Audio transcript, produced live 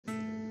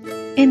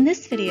In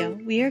this video,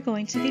 we are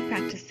going to be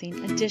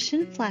practicing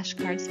addition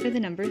flashcards for the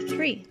number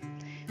 3.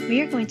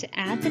 We are going to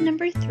add the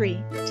number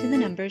 3 to the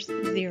numbers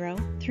 0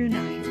 through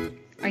 9.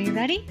 Are you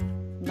ready?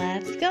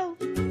 Let's go!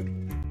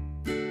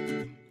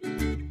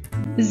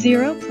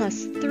 0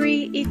 plus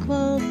 3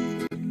 equals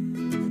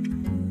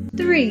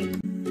 3.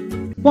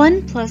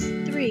 1 plus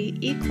 3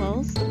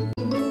 equals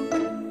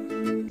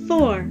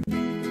 4.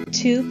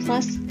 2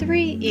 plus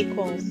 3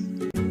 equals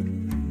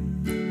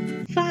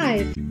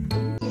 5.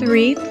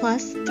 3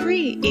 plus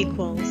 3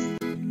 equals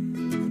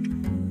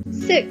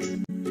 6.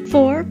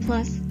 4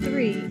 plus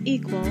 3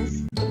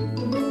 equals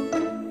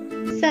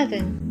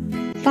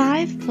 7.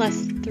 5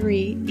 plus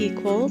 3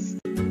 equals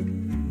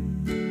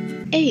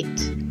 8.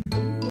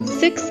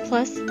 6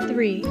 plus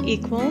 3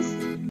 equals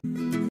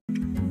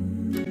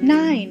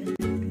 9.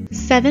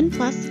 7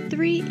 plus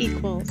 3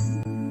 equals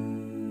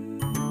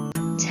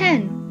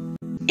 10.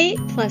 8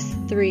 plus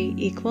 3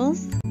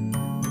 equals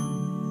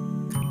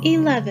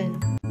 11.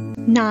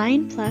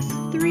 9 plus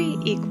 3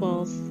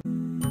 equals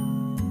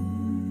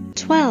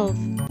 12.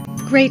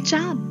 Great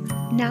job!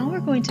 Now we're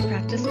going to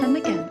practice them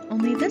again,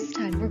 only this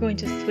time we're going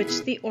to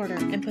switch the order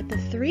and put the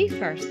 3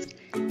 first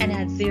and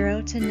add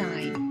 0 to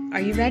 9.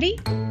 Are you ready?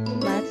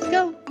 Let's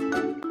go!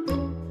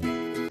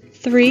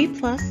 3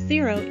 plus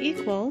 0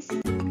 equals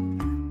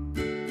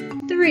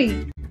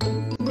 3.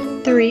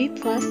 3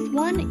 plus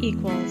 1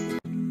 equals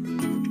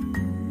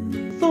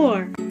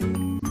 4.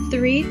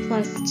 3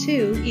 plus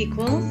 2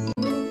 equals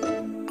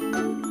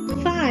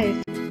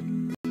 5.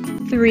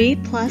 3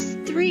 plus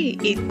 3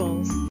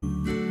 equals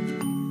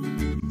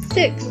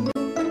 6.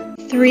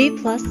 3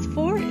 plus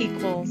 4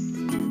 equals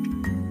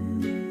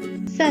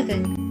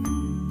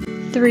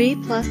 7. 3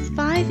 plus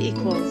 5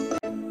 equals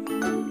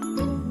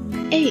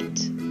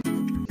 8.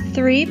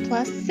 3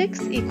 plus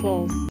 6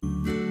 equals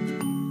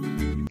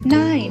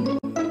 9.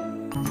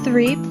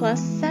 3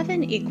 plus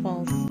 7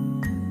 equals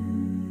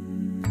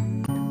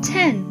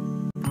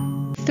 10.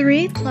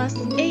 3 plus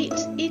 8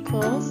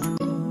 equals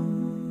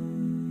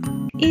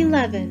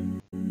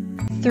 11.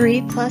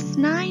 3 plus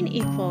 9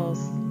 equals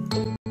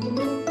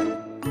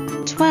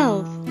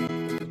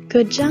 12.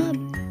 Good job!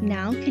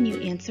 Now can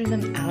you answer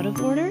them out of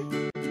order?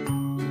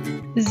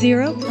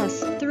 0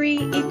 plus 3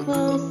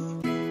 equals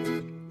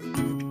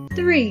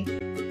 3.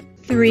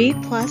 3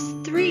 plus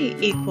 3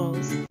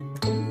 equals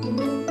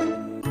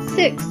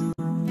 6.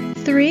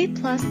 3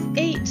 plus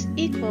 8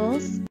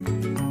 equals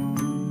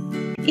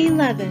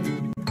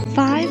 11.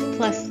 5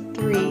 plus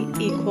 3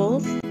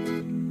 equals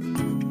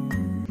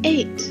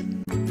 8.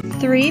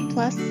 3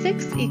 plus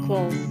 6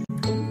 equals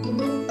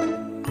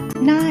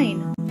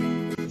 9.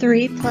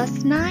 3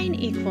 plus 9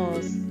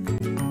 equals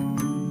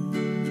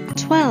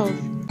 12.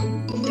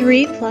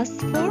 3 plus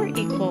 4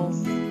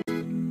 equals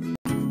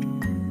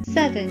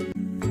 7.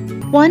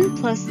 1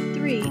 plus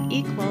 3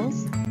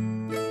 equals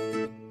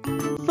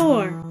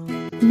 4.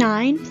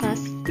 9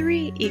 plus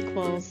 3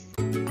 equals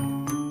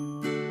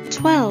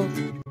 12.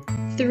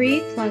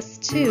 3 plus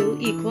 2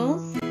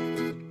 equals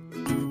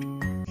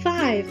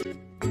 5.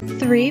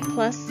 3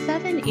 plus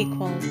 7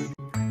 equals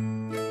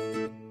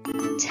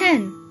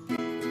 10.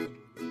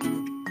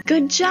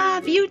 Good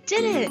job! You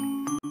did it!